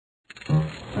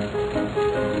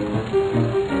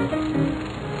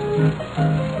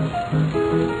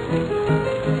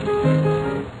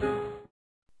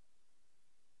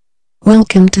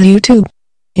Welcome to YouTube.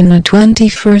 In the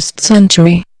 21st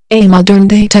century, a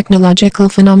modern-day technological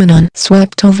phenomenon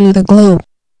swept over the globe.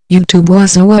 YouTube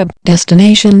was a web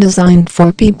destination designed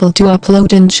for people to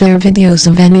upload and share videos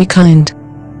of any kind.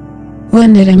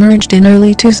 When it emerged in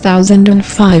early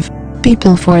 2005,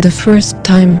 people for the first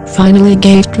time finally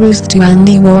gave truth to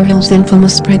Andy Warhol's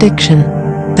infamous prediction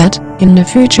that, in the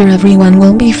future, everyone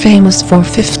will be famous for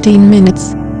 15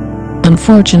 minutes.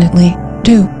 Unfortunately,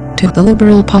 due to the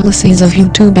liberal policies of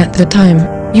YouTube at the time,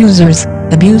 users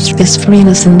abused this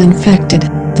freeness and infected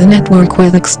the network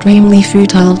with extremely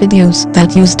futile videos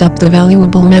that used up the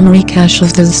valuable memory cache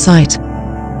of the site.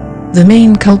 The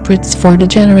main culprits for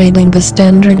degenerating the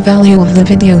standard value of the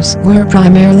videos were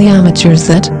primarily amateurs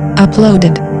that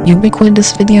uploaded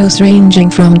ubiquitous videos ranging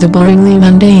from the boringly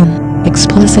mundane,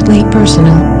 explicitly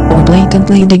personal, or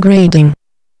blatantly degrading.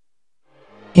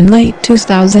 In late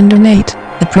 2008,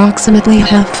 approximately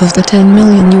half of the 10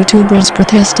 million YouTubers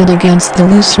protested against the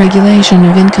loose regulation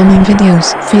of incoming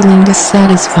videos, feeling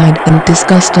dissatisfied and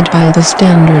disgusted by the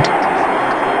standard.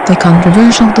 The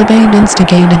controversial debate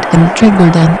instigated and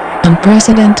triggered an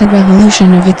unprecedented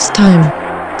revolution of its time.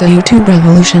 The YouTube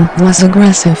revolution was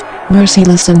aggressive,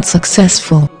 merciless and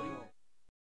successful.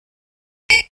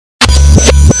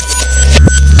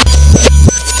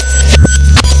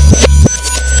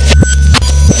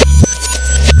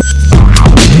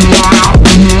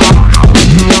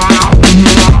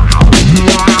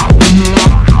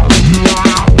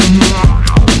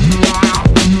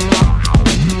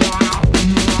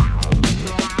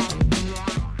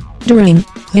 During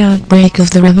the outbreak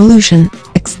of the revolution,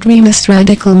 extremist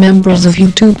radical members of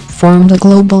YouTube formed a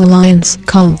global alliance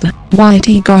called the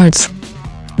YT Guards.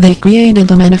 They created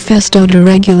a manifesto to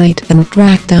regulate and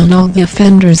track down all the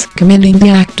offenders committing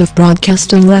the act of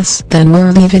broadcasting less than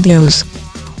worthy videos.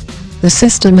 The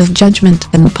system of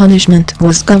judgment and punishment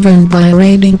was governed by a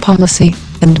rating policy,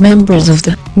 and members of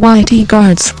the YT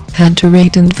Guards had to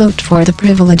rate and vote for the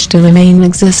privilege to remain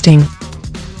existing.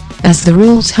 As the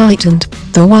rules heightened,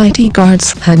 the YT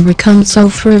Guards had become so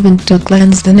fervent to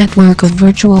cleanse the network of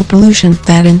virtual pollution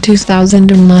that in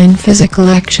 2009 physical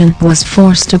action was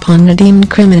forced upon the deemed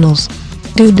criminals.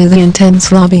 Due to the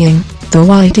intense lobbying, the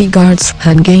YT Guards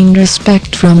had gained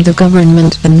respect from the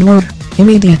government and were,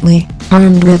 immediately,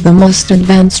 armed with the most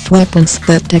advanced weapons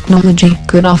that technology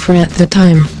could offer at the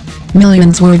time.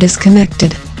 Millions were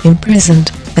disconnected,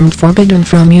 imprisoned, and forbidden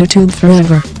from YouTube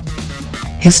forever.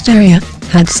 Hysteria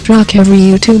had struck every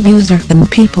YouTube user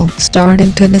and people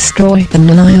started to destroy and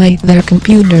annihilate their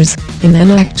computers, in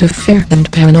an act of fear and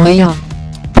paranoia.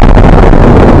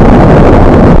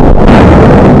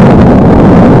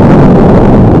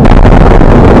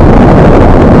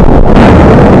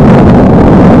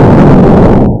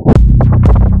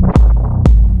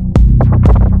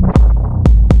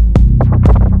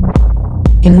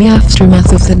 In the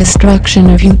aftermath of the destruction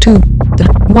of YouTube, the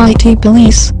YT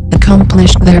police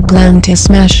accomplished their plan to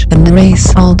smash and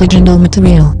erase all digital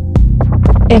material.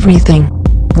 Everything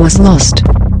was lost.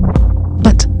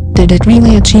 But, did it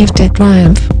really achieve the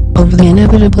triumph over the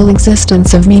inevitable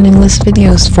existence of meaningless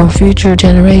videos for future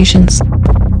generations?